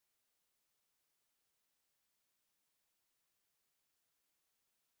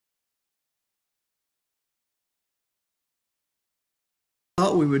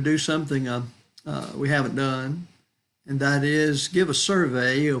thought we would do something we haven't done, and that is give a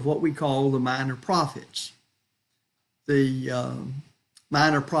survey of what we call the minor prophets. The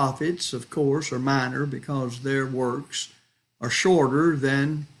minor prophets, of course, are minor because their works are shorter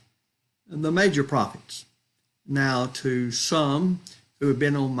than the major prophets. Now, to some who have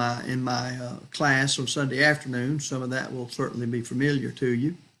been in my class on Sunday afternoon, some of that will certainly be familiar to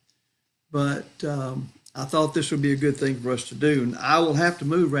you. But I thought this would be a good thing for us to do. And I will have to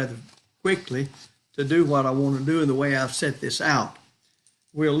move rather quickly to do what I want to do in the way I've set this out.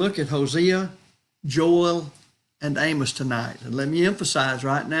 We'll look at Hosea, Joel, and Amos tonight. And let me emphasize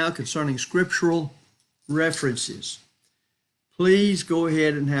right now concerning scriptural references. Please go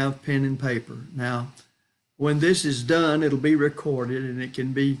ahead and have pen and paper. Now, when this is done, it'll be recorded and it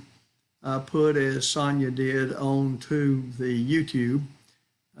can be put, as Sonia did, onto the YouTube,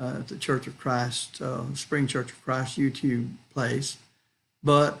 the Church of Christ, Spring Church of Christ YouTube place.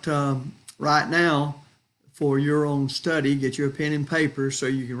 But right now, for your own study, get you a pen and paper so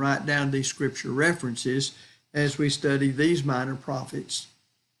you can write down these scripture references as we study these minor prophets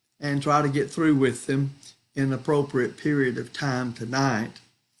and try to get through with them in an appropriate period of time tonight.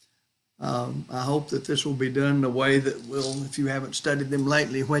 I hope that this will be done in a way that will, if you haven't studied them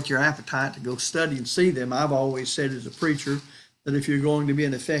lately, whet your appetite to go study and see them. I've always said as a preacher that if you're going to be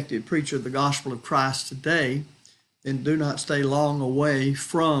an effective preacher of the gospel of Christ today, then do not stay long away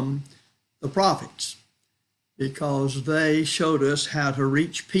from the prophets, because they showed us how to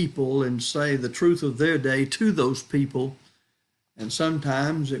reach people and say the truth of their day to those people. And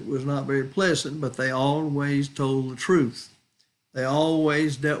sometimes it was not very pleasant, but they always told the truth. They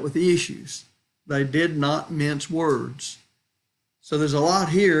always dealt with the issues. They did not mince words. So there's a lot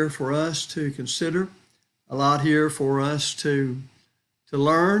here for us to consider, a lot here for us to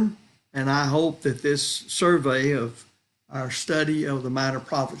learn, and I hope that this survey of our study of the minor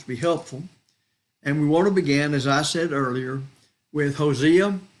prophets be helpful. And we want to begin, as I said earlier, with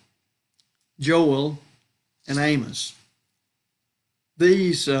Hosea, Joel, and Amos.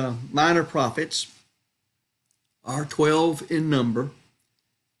 These minor prophets are 12 in number,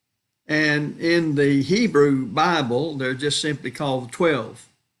 and in the Hebrew Bible, they're just simply called the 12.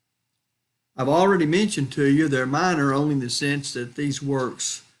 I've already mentioned to you they're minor only in the sense that these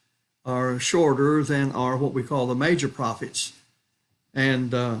works are shorter than are what we call the major prophets,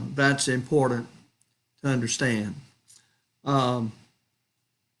 and that's important to understand. 7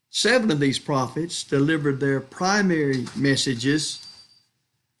 of these prophets delivered their primary messages.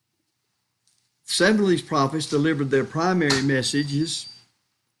 7 of these prophets delivered their primary messages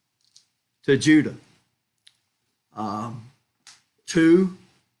to Judah. 2,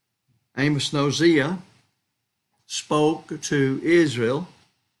 Amos and Hosea, spoke to Israel.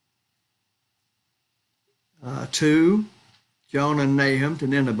 2, Jonah and Nahum to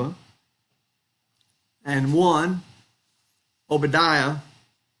Nineveh. And 1, Obadiah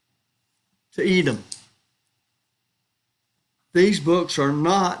to Edom. These books are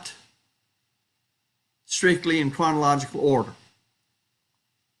not strictly in chronological order.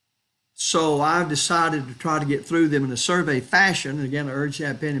 So I've decided to try to get through them in a survey fashion. And again, I urge you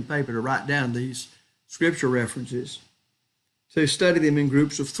to have pen and paper to write down these scripture references, to study them in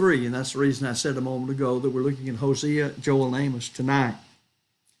groups of 3. And that's the reason I said a moment ago that we're looking at Hosea, Joel, and Amos tonight.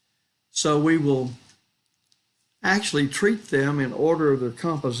 So we will actually treat them in order of their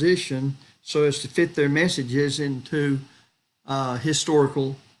composition so as to fit their messages into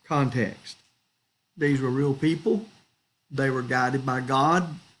historical context. These were real people. They were guided by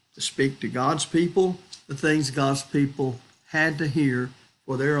God to speak to God's people the things God's people had to hear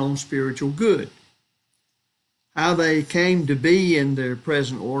for their own spiritual good. How they came to be in their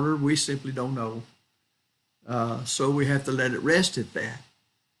present order, we simply don't know. So we have to let it rest at that.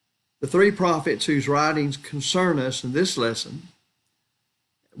 The 3 prophets whose writings concern us in this lesson,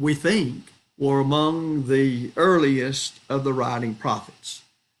 we think, were among the earliest of the writing prophets.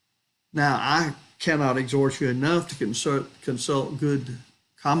 Now, I cannot exhort you enough to consult good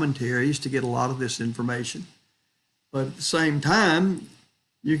commentaries to get a lot of this information. But at the same time,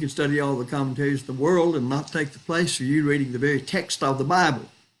 you can study all the commentaries of the world and not take the place of you reading the very text of the Bible.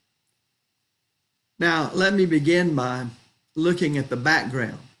 Now, let me begin by looking at the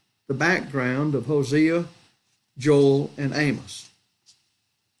background of Hosea, Joel, and Amos.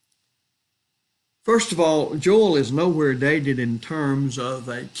 First of all, Joel is nowhere dated in terms of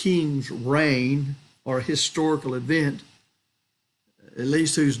a king's reign or a historical event, at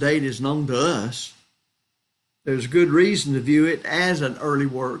least whose date is known to us. There's good reason to view it as an early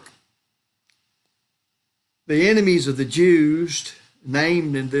work. The enemies of the Jews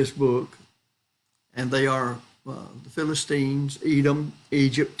named in this book, and they are the Philistines, Edom,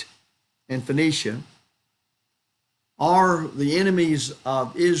 Egypt, and Phoenicia, are the enemies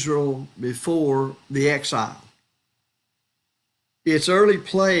of Israel before the exile. Its early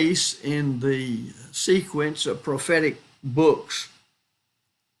place in the sequence of prophetic books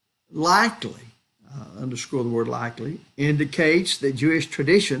likely, underscore the word likely, indicates that Jewish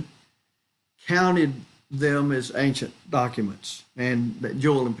tradition counted them as ancient documents, and that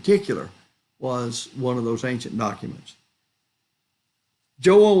Joel in particular was one of those ancient documents.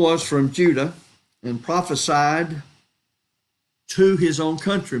 Joel was from Judah and prophesied to his own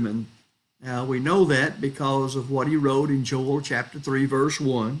countrymen. Now we know that because of what he wrote in Joel chapter 3, verse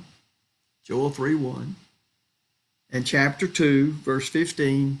 1, Joel 3:1, and chapter 2, verse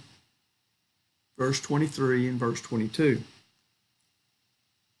 15, verse 23, and verse 22.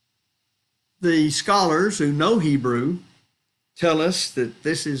 The scholars who know Hebrew tell us that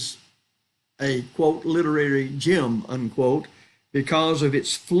this is a, quote, literary gem, unquote, because of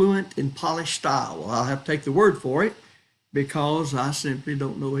its fluent and polished style. Well, I'll have to take the word for it because I simply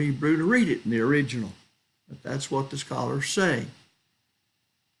don't know Hebrew to read it in the original. But that's what the scholars say.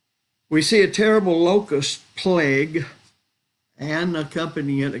 We see a terrible locust plague and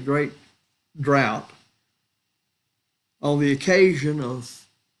accompanying it a great drought on the occasion of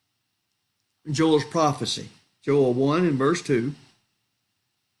Joel's prophecy, Joel 1 and verse 2,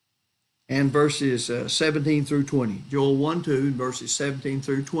 and verses 17 through 20. Joel 1, 2, and verses 17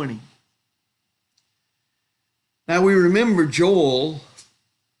 through 20. Now we remember Joel,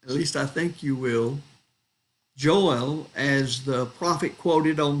 at least I think you will, Joel as the prophet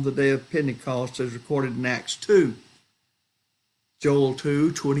quoted on the day of Pentecost as recorded in Acts 2. Joel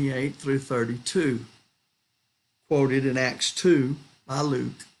 2, 28 through 32, quoted in Acts 2 by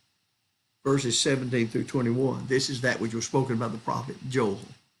Luke, verses 17 through 21. This is that which was spoken by the prophet Joel.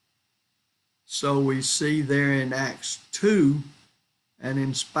 So we see there in Acts 2 an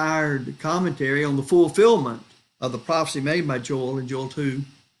inspired commentary on the fulfillment of the prophecy made by Joel in Joel 2,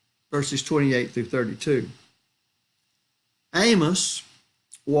 verses 28 through 32. Amos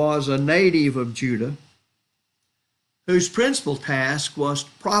was a native of Judah whose principal task was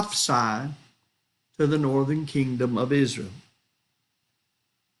to prophesy to the northern kingdom of Israel.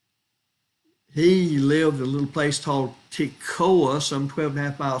 He lived in a little place called Tekoa, some 12 and a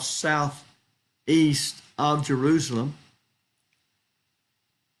half miles southeast of Jerusalem.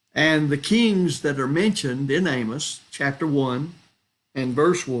 And the kings that are mentioned in Amos, chapter 1 and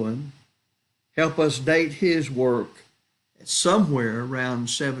verse 1, help us date his work at somewhere around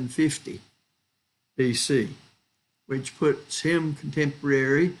 750 BC, which puts him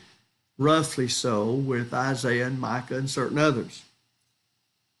contemporary, roughly so, with Isaiah and Micah and certain others.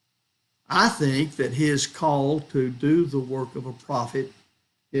 I think that his call to do the work of a prophet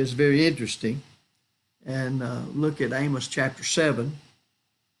is very interesting. And look at Amos chapter 7,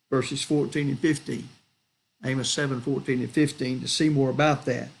 verses 14 and 15. Amos 7, 14 and 15 to see more about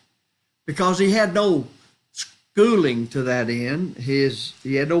that. Because he had no schooling to that end.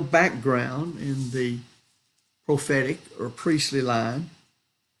 He had no background in the prophetic or priestly line.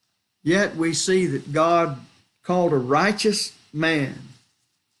 Yet we see that God called a righteous man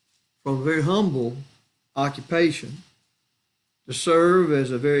from a very humble occupation to serve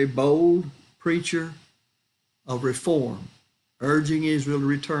as a very bold preacher of reform, urging Israel to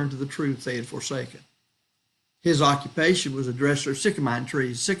return to the truth they had forsaken. His occupation was a dresser of sycamine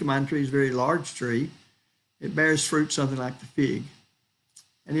trees. Sycamine tree is a very large tree. It bears fruit something like the fig.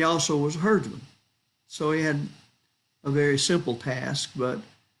 And he also was a herdsman. So he had a very simple task, but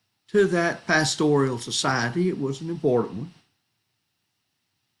to that pastoral society, it was an important one.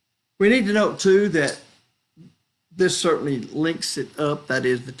 We need to note, too, that this certainly links it up, that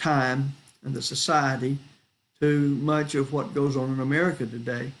is, the time and the society, to much of what goes on in America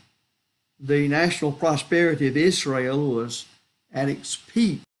today. The national prosperity of Israel was at its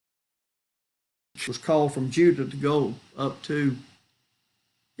peak. It was called from Judah to go up to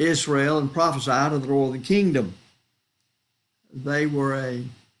Israel and prophesy to the northern kingdom. They were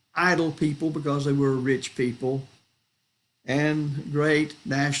an idle people because they were a rich people, and great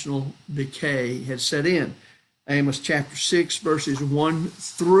national decay had set in. Amos chapter 6, verses 1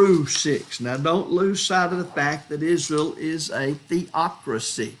 through 6. Now, don't lose sight of the fact that Israel is a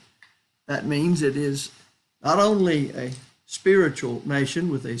theocracy. That means it is not only a spiritual nation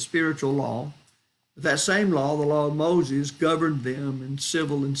with a spiritual law, but that same law, the law of Moses, governed them in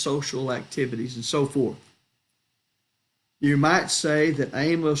civil and social activities and so forth. You might say that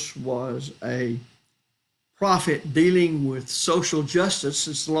Amos was a prophet dealing with social justice,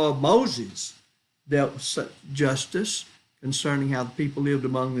 since the law of Moses dealt with justice concerning how the people lived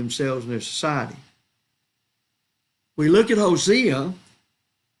among themselves in their society. We look at Hosea,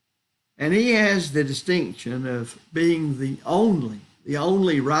 and he has the distinction of being the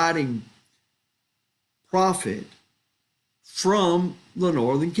only writing prophet from the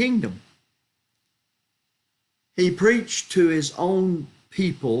northern kingdom. He preached to his own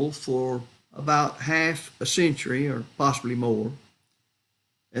people for about half a century or possibly more,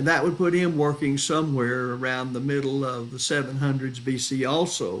 and that would put him working somewhere around the middle of the 700s BC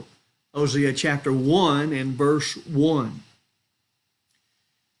also. Hosea chapter 1 and verse 1.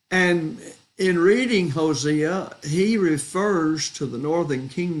 And in reading Hosea, he refers to the northern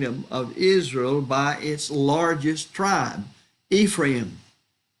kingdom of Israel by its largest tribe, Ephraim.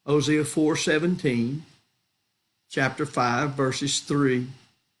 Hosea 4:17, chapter 5, verses 3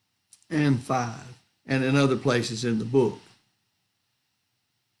 and 5, and in other places in the book.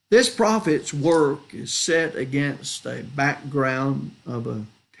 This prophet's work is set against a background of a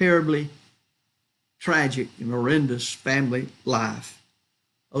terribly tragic and horrendous family life.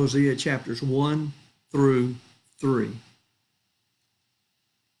 Hosea chapters 1 through 3.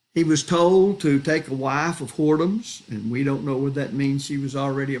 He was told to take a wife of whoredoms, and we don't know whether that means she was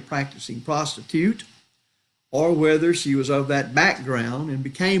already a practicing prostitute or whether she was of that background and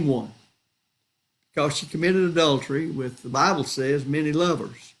became one, because she committed adultery with, the Bible says, many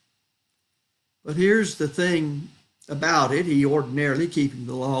lovers. But here's the thing about it. He ordinarily, keeping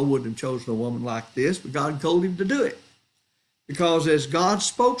the law, wouldn't have chosen a woman like this, but God told him to do it. Because as God's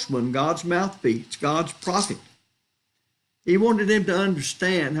spokesman, God's mouthpiece, God's prophet, he wanted him to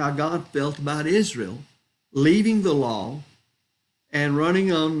understand how God felt about Israel leaving the law and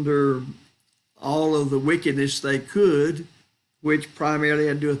running under all of the wickedness they could, which primarily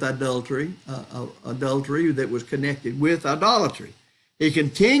had to do with adultery that was connected with idolatry. He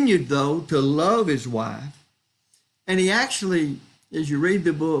continued, though, to love his wife, and he actually, as you read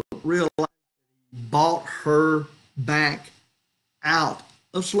the book, realized that he bought her back out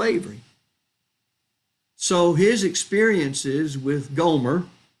of slavery. So his experiences with Gomer,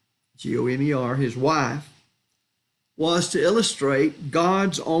 Gomer, his wife, was to illustrate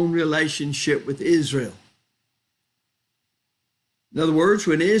God's own relationship with Israel. In other words,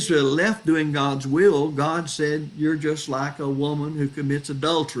 when Israel left doing God's will, God said, you're just like a woman who commits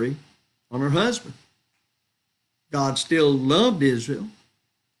adultery on her husband. God still loved Israel,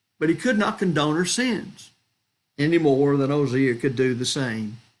 but he could not condone her sins any more than Hosea could do the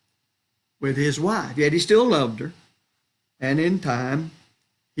same with his wife. Yet he still loved her, and in time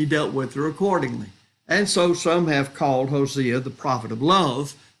he dealt with her accordingly. And so some have called Hosea the prophet of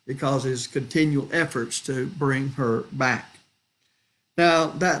love because of his continual efforts to bring her back. Now,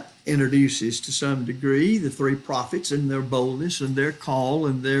 that introduces to some degree the three prophets and their boldness and their call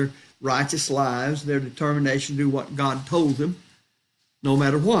and their righteous lives, their determination to do what God told them, no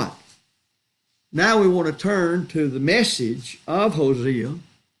matter what. Now we want to turn to the message of Hosea,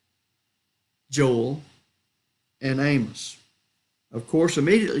 Joel, and Amos. Of course,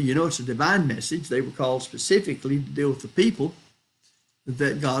 immediately you know it's a divine message. They were called specifically to deal with the people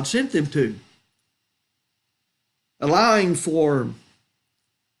that God sent them to, allowing for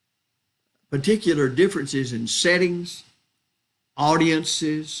particular differences in settings,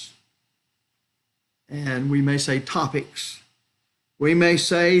 audiences, and we may say topics. We may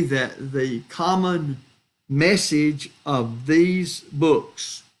say that the common message of these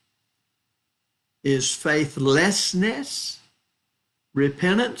books is faithlessness,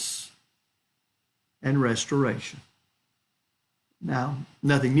 repentance, and restoration. Now,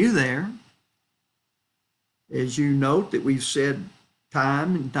 nothing new there. As you note that we've said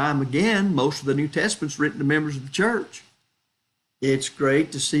time and time again, most of the New Testament's written to members of the church. It's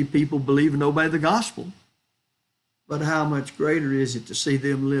great to see people believe and obey the gospel, but how much greater is it to see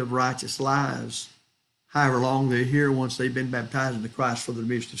them live righteous lives, however long they're here once they've been baptized into Christ for the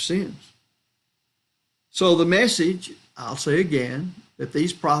remission of sins. So the message, I'll say again, that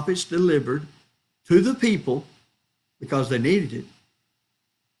these prophets delivered to the people, because they needed it,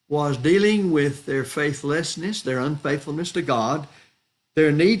 was dealing with their faithlessness, their unfaithfulness to God,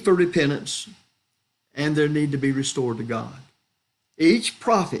 their need for repentance, and their need to be restored to God. Each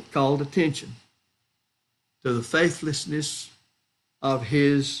prophet called attention to the faithlessness of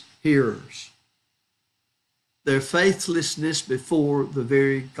his hearers, their faithlessness before the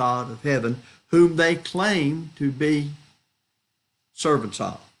very God of heaven, whom they claim to be servants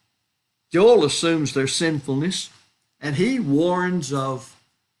of. Joel assumes their sinfulness, and he warns of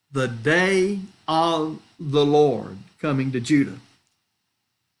the day of the Lord coming to Judah.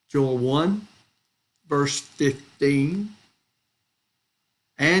 Joel 1, verse 15,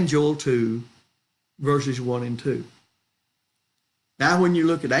 and Joel 2, verses 1 and 2. Now, when you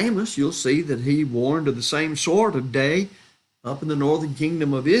look at Amos, you'll see that he warned of the same sort of day up in the northern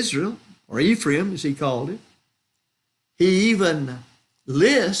kingdom of Israel, or Ephraim, as he called it. He even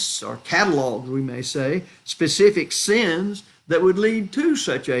lists, or catalogs, we may say, specific sins that would lead to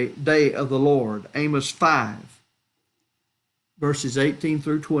such a day of the Lord. Amos 5, verses 18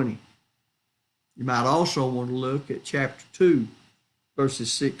 through 20. You might also want to look at chapter 2,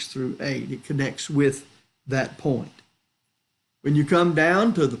 verses 6 through 8. It connects with that point. When you come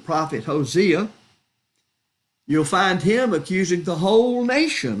down to the prophet Hosea, you'll find him accusing the whole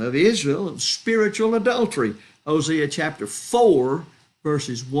nation of Israel of spiritual adultery. Hosea chapter 4,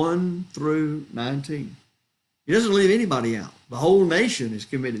 verses 1 through 19. He doesn't leave anybody out. The whole nation has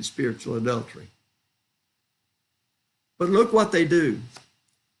committed spiritual adultery. But look what they do.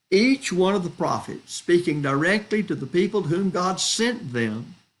 Each one of the prophets, speaking directly to the people to whom God sent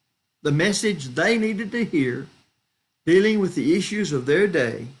them, the message they needed to hear, dealing with the issues of their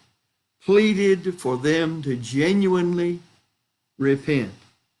day, pleaded for them to genuinely repent.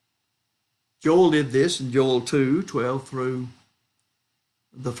 Joel did this in Joel 2, 12 through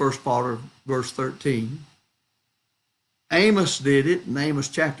the first part of verse 13. Amos did it in Amos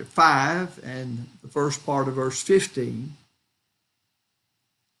chapter 5 and the first part of verse 15.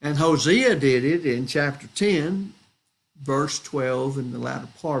 And Hosea did it in chapter 10, verse 12, and the latter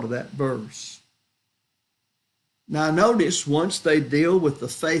part of that verse. Now notice, once they deal with the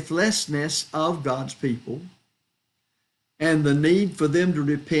faithlessness of God's people and the need for them to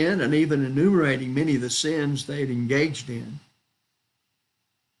repent, and even enumerating many of the sins they had engaged in,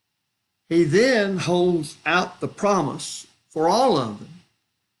 he then holds out the promise for all of them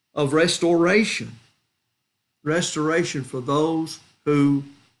of restoration. Restoration for those who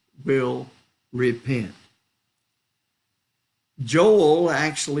will repent. Joel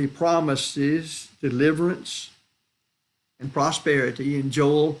actually promises deliverance and prosperity in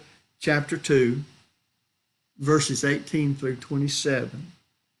Joel chapter 2, verses 18 through 27.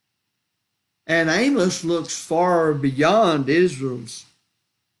 And Amos looks far beyond Israel's,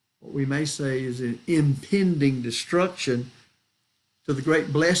 what we may say is an impending destruction, to the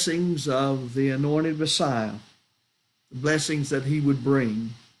great blessings of the anointed Messiah, the blessings that he would bring.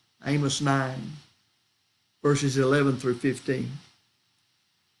 Amos 9, verses 11 through 15.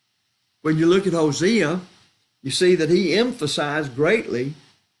 When you look at Hosea, you see that he emphasized greatly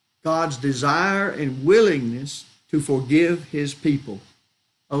God's desire and willingness to forgive his people.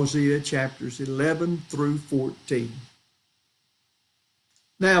 Hosea chapters 11 through 14.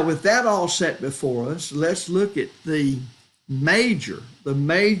 Now, with that all set before us, let's look at the major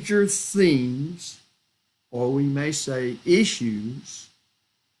themes, or we may say issues,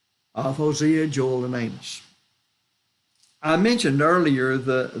 of Hosea, Joel, and Amos. I mentioned earlier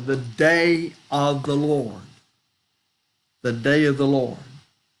the day of the Lord. The day of the Lord.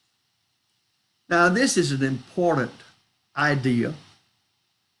 Now, this is an important idea.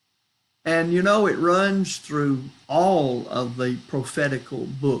 And you know, it runs through all of the prophetical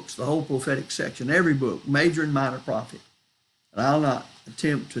books, the whole prophetic section, every book, major and minor prophet. And I'll not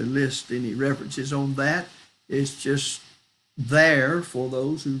attempt to list any references on that. It's just there for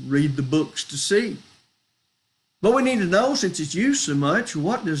those who read the books to see. But we need to know, since it's used so much,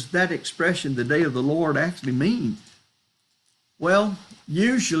 what does that expression, the day of the Lord, actually mean? Well,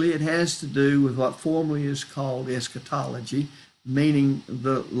 usually it has to do with what formerly is called eschatology, meaning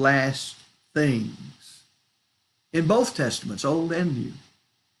the last things. In both Testaments, Old and New.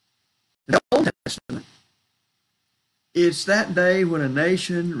 In the Old Testament, it's that day when a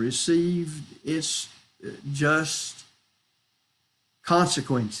nation received its just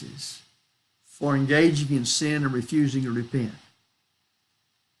consequences for engaging in sin and refusing to repent.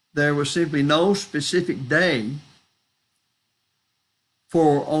 There was simply no specific day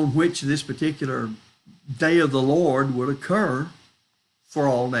on which this particular day of the Lord would occur for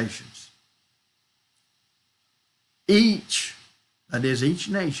all nations. Each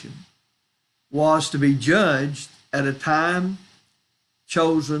nation, was to be judged at a time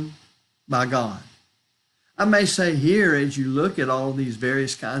chosen by God. I may say here, as you look at all these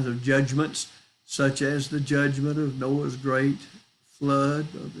various kinds of judgments, such as the judgment of Noah's great flood,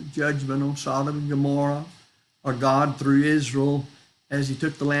 or the judgment on Sodom and Gomorrah, or God through Israel as he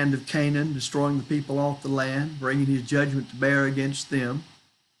took the land of Canaan, destroying the people off the land, bringing his judgment to bear against them,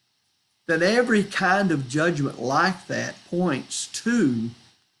 that every kind of judgment like that points to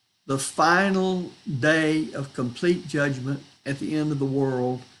the final day of complete judgment at the end of the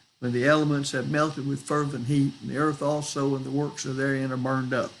world, when the elements have melted with fervent heat, and the earth also and the works of therein are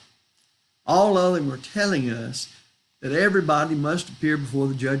burned up. All of them are telling us that everybody must appear before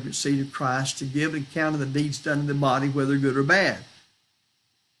the judgment seat of Christ to give an account of the deeds done in the body, whether good or bad.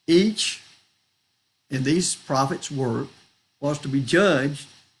 Each in these prophets' work was to be judged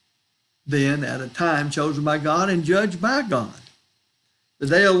then at a time chosen by God and judged by God. The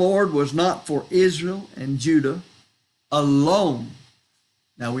day of the Lord was not for Israel and Judah alone.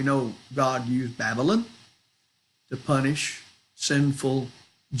 Now we know God used Babylon to punish sinful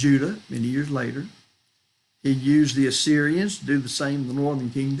Judah many years later. He used the Assyrians to do the same in the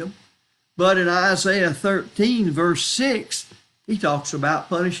northern kingdom. But in Isaiah 13, verse 6, he talks about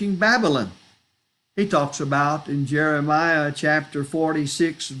punishing Babylon. He talks about in Jeremiah chapter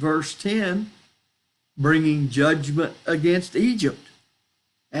 46, verse 10, bringing judgment against Egypt.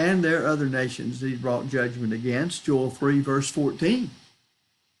 And there are other nations that he brought judgment against, Joel 3, verse 14.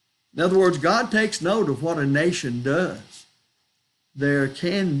 In other words, God takes note of what a nation does. There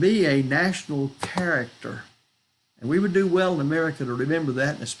can be a national character. And we would do well in America to remember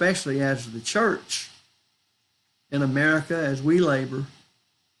that, and especially as the church in America, as we labor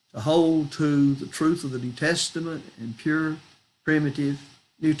to hold to the truth of the New Testament and pure, primitive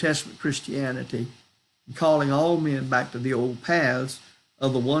New Testament Christianity, and calling all men back to the old paths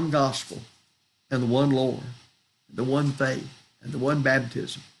of the one gospel and the one Lord, the one faith and the one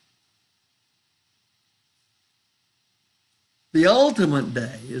baptism. The ultimate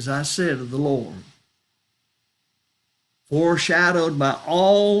day, as I said, of the Lord, foreshadowed by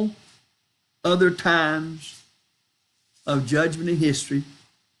all other times of judgment in history,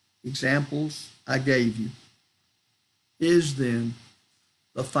 examples I gave you, is then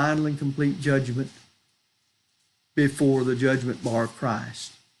the final and complete judgment before the judgment bar of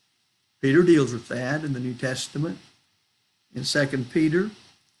Christ. Peter deals with that in the New Testament in 2 Peter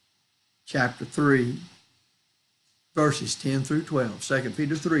chapter 3, verses 10 through 12. 2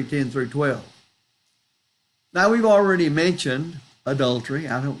 Peter 3, 10 through 12. Now, we've already mentioned adultery.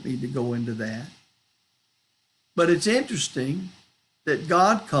 I don't need to go into that. But it's interesting that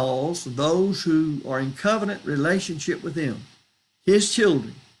God calls those who are in covenant relationship with him, his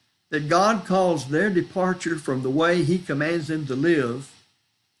children, that God calls their departure from the way he commands them to live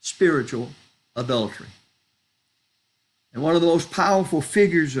spiritual adultery. And one of the most powerful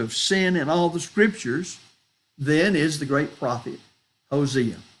figures of sin in all the scriptures then is the great prophet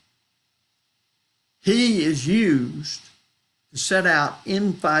Hosea. He is used to set out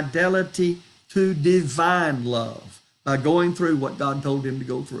infidelity to divine love by going through what God told him to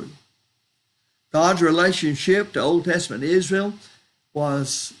go through. God's relationship to Old Testament Israel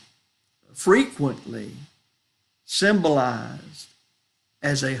was frequently symbolized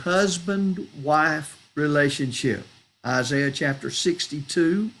as a husband-wife relationship. Isaiah chapter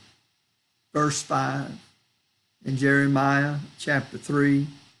 62, verse 5, and Jeremiah chapter 3,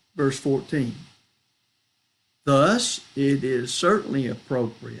 verse 14. Thus, it is certainly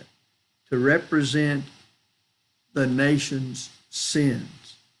appropriate to represent the nation's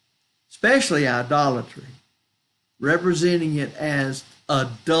sins, especially idolatry, representing it as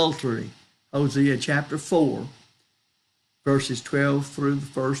adultery. Hosea chapter 4, verses 12 through the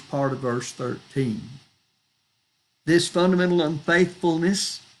first part of verse 13. This fundamental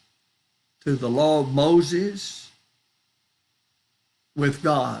unfaithfulness to the law of Moses with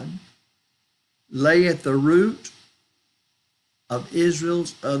God lay at the root of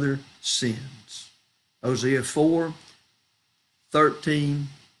Israel's other sins. Hosea 4, 13,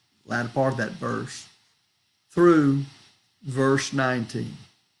 latter part of that verse, through verse 19.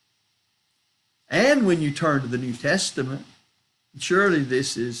 And when you turn to the New Testament, surely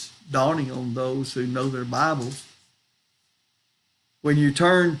this is dawning on those who know their Bibles. When you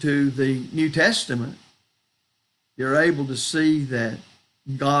turn to the New Testament, you're able to see that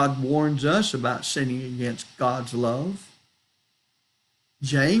God warns us about sinning against God's love.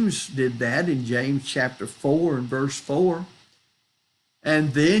 James did that in James chapter 4 and verse 4.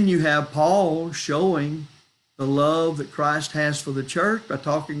 And then you have Paul showing the love that Christ has for the church by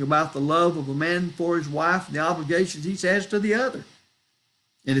talking about the love of a man for his wife and the obligations he has to the other.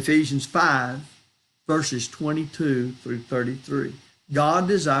 In Ephesians 5, verses 22 through 33. God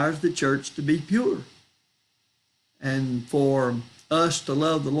desires the church to be pure and for us to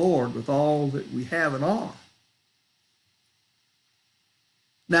love the Lord with all that we have and are.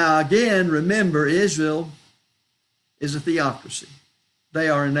 Now, again, remember, Israel is a theocracy. They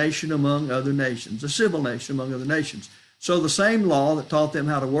are a nation among other nations, a civil nation among other nations. So the same law that taught them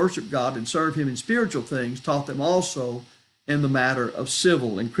how to worship God and serve him in spiritual things taught them also in the matter of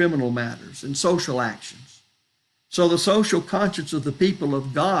civil and criminal matters and social actions. So the social conscience of the people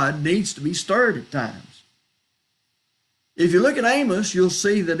of God needs to be stirred at times. If you look at Amos, you'll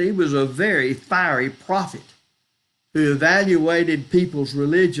see that he was a very fiery prophet who evaluated people's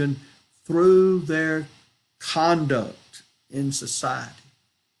religion through their conduct in society.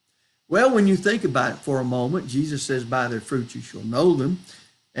 Well, when you think about it for a moment, Jesus says, by their fruits you shall know them.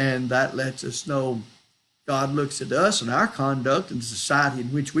 And that lets us know God looks at us and our conduct and the society in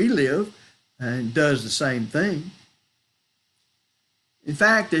which we live and does the same thing. In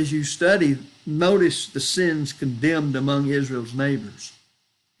fact, as you study, notice the sins condemned among Israel's neighbors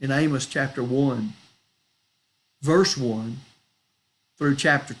in Amos chapter 1, verse 1 through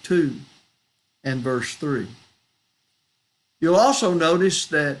chapter 2 and verse 3. You'll also notice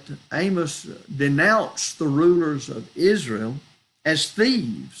that Amos denounced the rulers of Israel as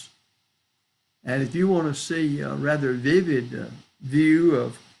thieves. And if you want to see a rather vivid view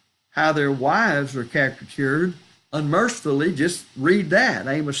of how their wives are caricatured, unmercifully, just read that.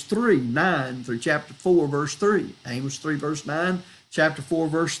 Amos 3, 9 through chapter 4, verse 3. Amos 3, verse 9, chapter 4,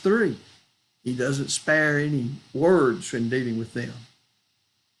 verse 3. He doesn't spare any words in dealing with them.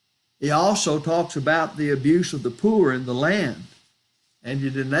 He also talks about the abuse of the poor in the land, and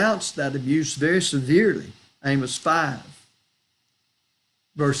he denounced that abuse very severely. Amos 5,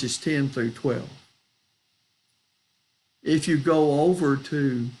 verses 10 through 12. If you go over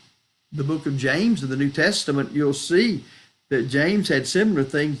to the book of James in the New Testament, you'll see that James had similar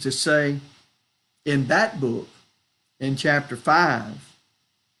things to say in that book, in chapter 5,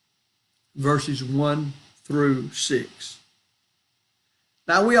 verses 1 through 6.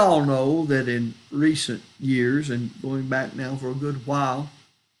 Now, we all know that in recent years, and going back now for a good while,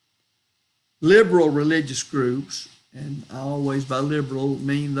 liberal religious groups, and I always by liberal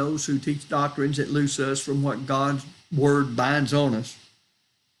mean those who teach doctrines that loose us from what God's word binds on us,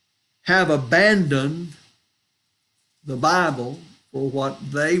 have abandoned the Bible for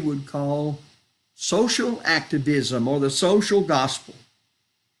what they would call social activism or the social gospel.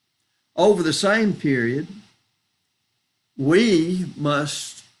 Over the same period, we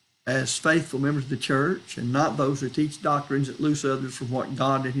must, as faithful members of the church, and not those who teach doctrines that loose others from what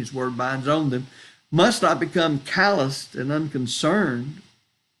God and his word binds on them, must not become calloused and unconcerned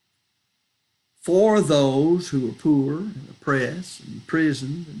for those who are poor and oppressed and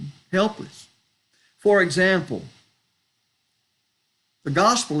imprisoned and helpless. For example, the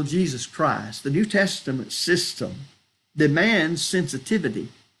gospel of Jesus Christ, the New Testament system, demands sensitivity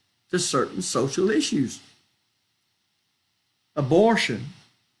to certain social issues. Abortion,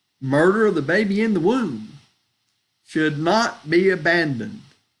 murder of the baby in the womb, should not be abandoned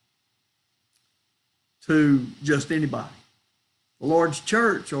to just anybody. The Lord's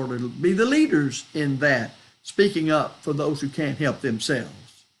church ought to be the leaders in that, speaking up for those who can't help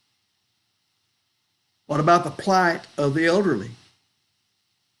themselves. What about the plight of the elderly?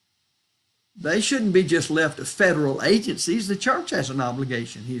 They shouldn't be just left to federal agencies. The church has an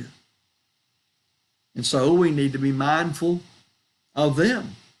obligation here. And so we need to be mindful of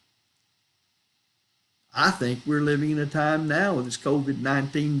them. I think we're living in a time now with this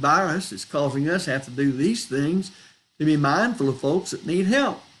COVID-19 virus that's causing us to have to do these things to be mindful of folks that need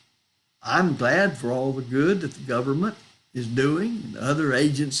help. I'm glad for all the good that the government is doing and other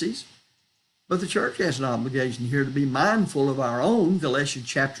agencies, but the church has an obligation here to be mindful of our own, Galatians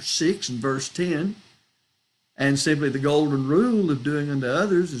chapter 6 and verse 10, and simply the golden rule of doing unto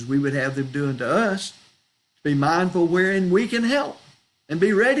others as we would have them do unto us, to be mindful wherein we can help and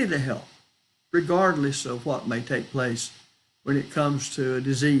be ready to help, regardless of what may take place when it comes to a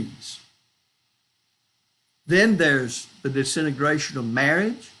disease. Then there's the disintegration of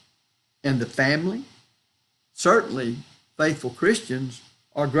marriage and the family. Certainly, faithful Christians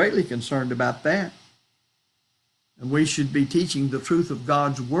are greatly concerned about that. And we should be teaching the truth of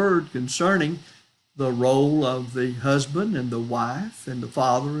God's word concerning the role of the husband and the wife and the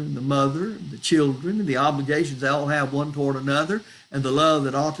father and the mother and the children and the obligations they all have one toward another and the love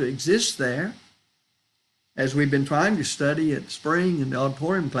that ought to exist there, as we've been trying to study at spring in the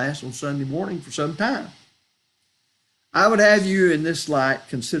auditorium class on Sunday morning for some time. I would have you in this light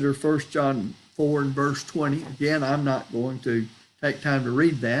consider 1 John 4 and verse 20. Again, I'm not going to take time to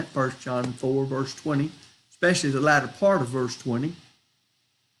read that, 1 John 4 verse 20, especially the latter part of verse 20.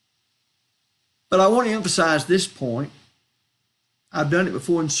 But I want to emphasize this point. I've done it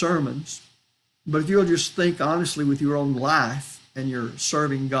before in sermons, but if you'll just think honestly with your own life and you're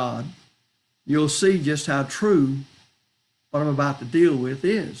serving God, you'll see just how true what I'm about to deal with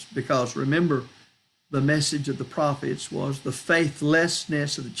is. Because remember, the message of the prophets was the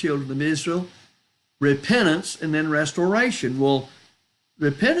faithlessness of the children of Israel, repentance, and then restoration. Well,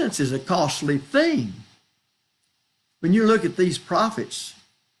 repentance is a costly thing. When you look at these prophets,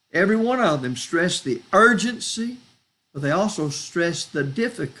 every one of them stressed the urgency, but they also stressed the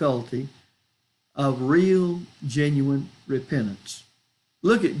difficulty of real, genuine repentance.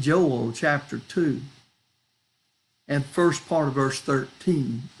 Look at Joel chapter 2 and first part of verse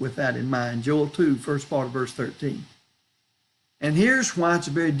 13 with that in mind. Joel 2, first part of verse 13. And here's why it's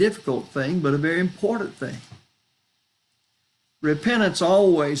a very difficult thing, but a very important thing. Repentance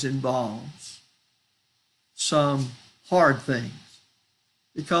always involves some hard things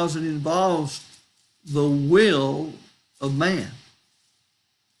because it involves the will of man.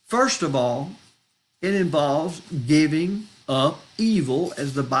 First of all, it involves giving up evil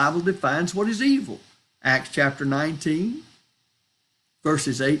as the Bible defines what is evil. Acts chapter 19,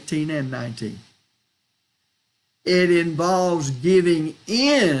 verses 18 and 19. It involves giving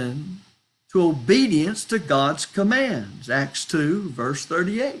in to obedience to God's commands. Acts 2, verse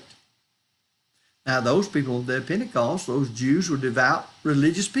 38. Now, those people on the day of Pentecost, those Jews were devout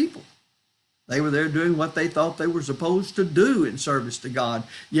religious people. They were there doing what they thought they were supposed to do in service to God.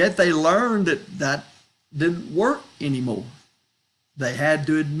 Yet they learned that that didn't work anymore. They had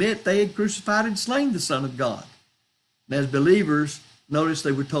to admit they had crucified and slain the Son of God. And as believers, notice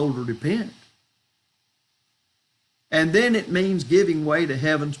they were told to repent. And then it means giving way to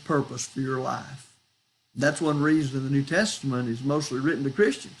heaven's purpose for your life. That's one reason the New Testament is mostly written to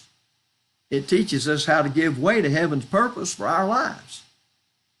Christians. It teaches us how to give way to heaven's purpose for our lives.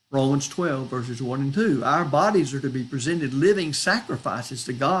 Romans 12, verses 1 and 2. Our bodies are to be presented living sacrifices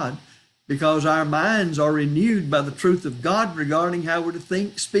to God because our minds are renewed by the truth of God regarding how we're to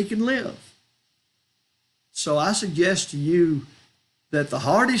think, speak, and live. So I suggest to you that the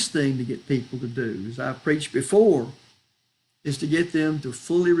hardest thing to get people to do, as I've preached before, is to get them to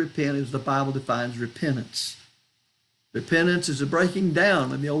fully repent as the Bible defines repentance. Repentance is a breaking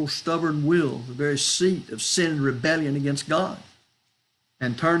down of the old stubborn will, the very seat of sin and rebellion against God,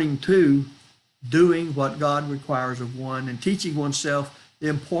 and turning to doing what God requires of one and teaching oneself the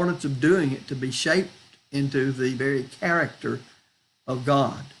importance of doing it to be shaped into the very character of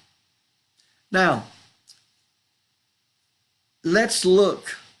God. Now, let's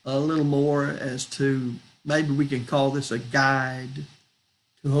look a little more as to, maybe we can call this a guide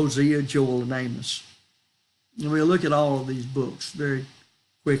to Hosea, Joel, and Amos. And we'll look at all of these books very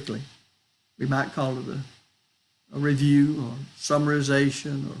quickly. We might call it a review or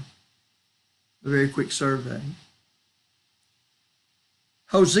summarization or a very quick survey.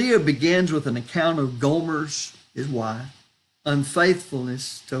 Hosea begins with an account of Gomer's, his wife,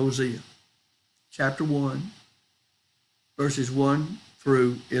 unfaithfulness to Hosea. Chapter 1, verses 1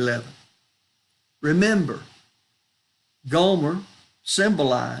 through 11. Remember, Gomer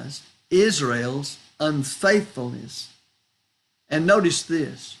symbolized Israel's unfaithfulness. And notice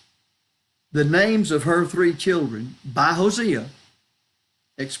this, the names of her 3 children by Hosea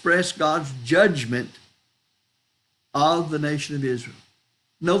express God's judgment of the nation of Israel.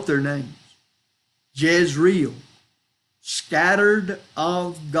 Note their names. Jezreel, scattered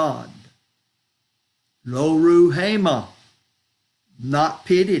of God. Lo-Ruhamah, not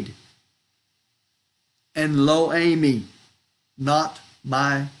pitied. And Lo-Ami, not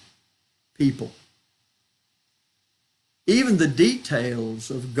my people. Even the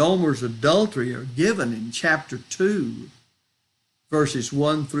details of Gomer's adultery are given in chapter 2, verses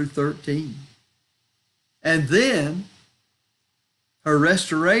 1 through 13. And then her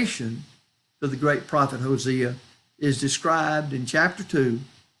restoration to the great prophet Hosea is described in chapter 2,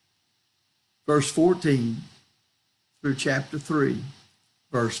 verse 14 through chapter 3,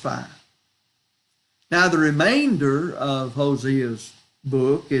 verse 5. Now, the remainder of Hosea's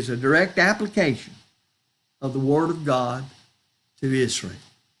book is a direct application of the Word of God to Israel.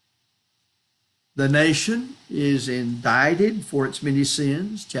 The nation is indicted for its many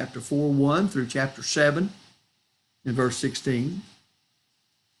sins, chapter 4:1 through chapter 7 in verse 16.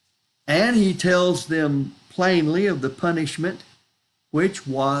 And he tells them plainly of the punishment which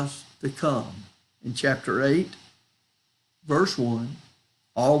was to come in chapter 8, verse 1,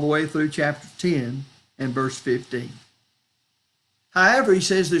 all the way through chapter 10 and verse 15. However, he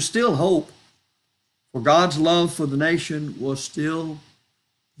says there's still hope, for God's love for the nation was still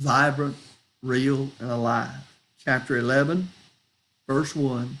vibrant, real, and alive. Chapter 11, verse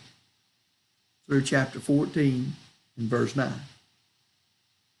 1, through chapter 14 and verse 9.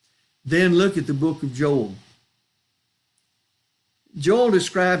 Then look at the book of Joel. Joel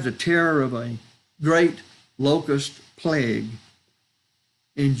describes the terror of a great locust plague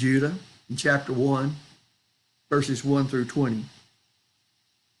in Judah in chapter 1, verses 1 through 20.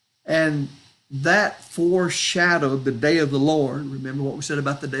 And that foreshadowed the day of the Lord. Remember what we said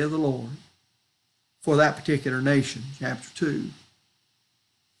about the day of the Lord for that particular nation, chapter 2,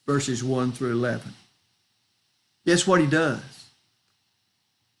 verses 1 through 11. Guess what he does?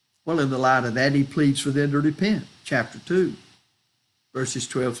 Well, in the light of that, he pleads for them to repent, chapter 2, verses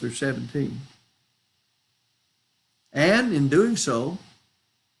 12 through 17. And in doing so,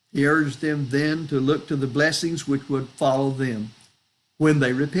 he urged them then to look to the blessings which would follow them when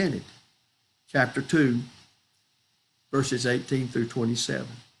they repented. Chapter 2, verses 18 through 27.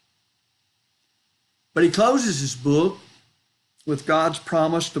 But he closes his book with God's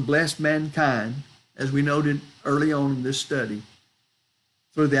promise to bless mankind, as we noted early on in this study,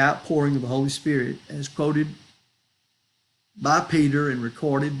 through the outpouring of the Holy Spirit, as quoted by Peter and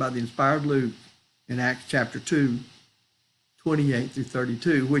recorded by the inspired Luke in Acts chapter 2, 28 through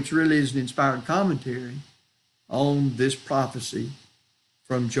 32, which really is an inspired commentary on this prophecy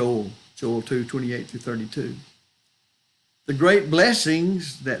from Joel 2, 28 through 32. The great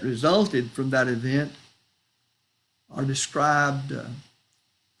blessings that resulted from that event are described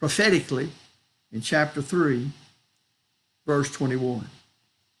prophetically in chapter 3, verse 21.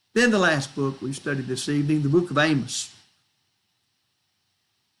 Then the last book we studied this evening, the book of Amos.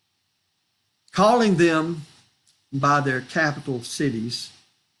 Calling them by their capital cities,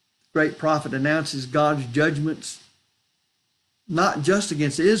 the great prophet announces God's judgments not just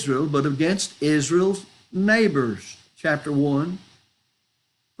against Israel, but against Israel's neighbors. Chapter 1,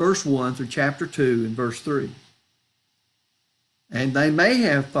 verse 1 through chapter 2 and verse 3. And they may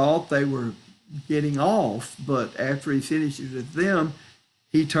have thought they were getting off, but after he finishes with them,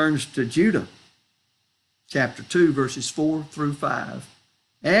 he turns to Judah, chapter 2, verses 4 through 5,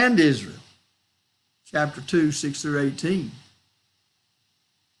 and Israel, chapter 2, 6 through 18.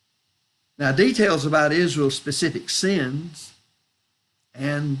 Now, details about Israel's specific sins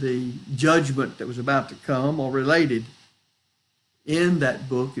and the judgment that was about to come are related in that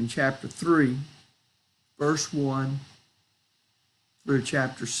book in chapter 3, verse 1 through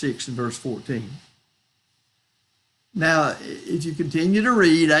chapter 6 and verse 14. Now, if you continue to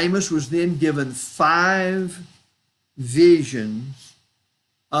read, Amos was then given 5 visions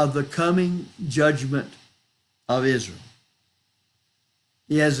of the coming judgment of Israel.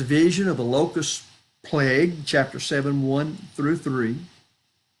 He has a vision of a locust plague, chapter 7, 1 through 3.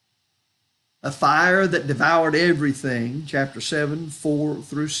 A fire that devoured everything, chapter 7, 4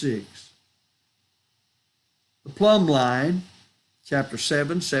 through 6. The plumb line, chapter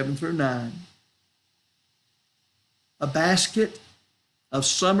 7, 7 through 9. A basket of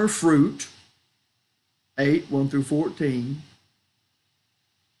summer fruit, 8, 1 through 14.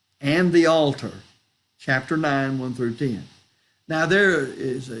 And the altar, chapter 9, 1 through 10. Now, there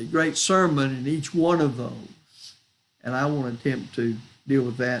is a great sermon in each one of those, and I want to attempt to deal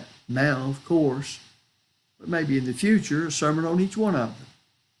with that now, of course, but maybe in the future, a sermon on each one of them.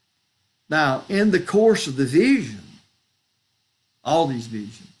 Now, in the course of the vision, all these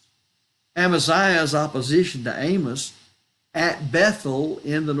visions, Amaziah's opposition to Amos at Bethel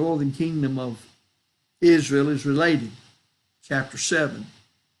in the northern kingdom of Israel is related. Chapter 7,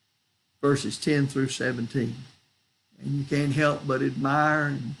 verses 10 through 17. And you can't help but admire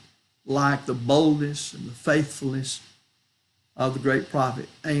and like the boldness and the faithfulness of the great prophet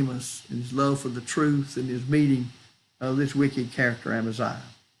Amos and his love for the truth and his meeting of this wicked character Amaziah.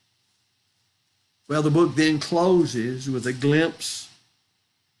 Well, the book then closes with a glimpse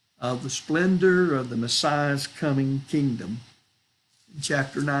of the splendor of the Messiah's coming kingdom in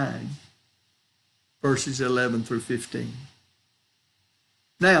chapter 9, verses 11 through 15.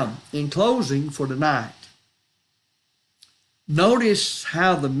 Now, in closing for tonight, notice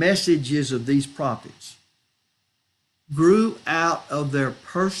how the messages of these prophets grew out of their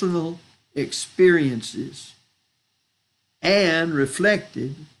personal experiences and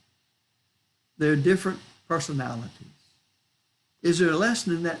reflected their different personalities. Is there a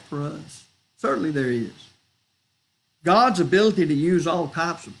lesson in that for us? Certainly there is. God's ability to use all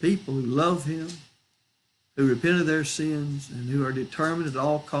types of people who love him, who repent of their sins, and who are determined at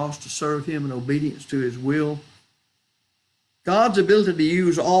all costs to serve him in obedience to his will. God's ability to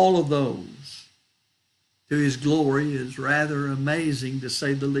use all of those to his glory is rather amazing, to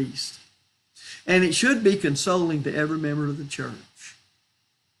say the least. And it should be consoling to every member of the church,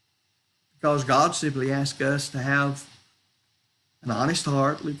 because God simply asks us to have an honest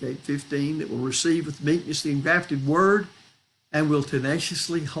heart, Luke 8:15, that will receive with meekness the engrafted word and will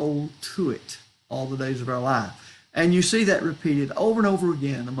tenaciously hold to it all the days of our life. And you see that repeated over and over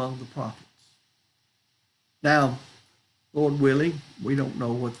again among the prophets. Now, Lord willing, we don't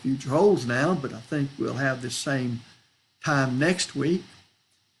know what the future holds now, but I think we'll have this same time next week.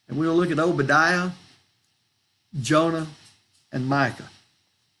 And we'll look at Obadiah, Jonah, and Micah.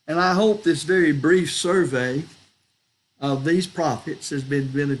 And I hope this very brief survey of these prophets has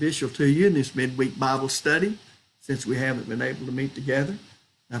been beneficial to you in this midweek Bible study, since we haven't been able to meet together.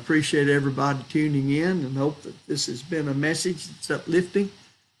 I appreciate everybody tuning in and hope that this has been a message that's uplifting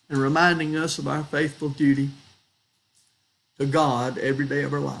and reminding us of our faithful duty to God every day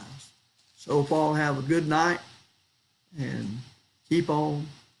of our lives. So, Paul, have a good night and keep on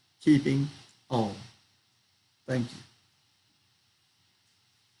keeping on. Thank you.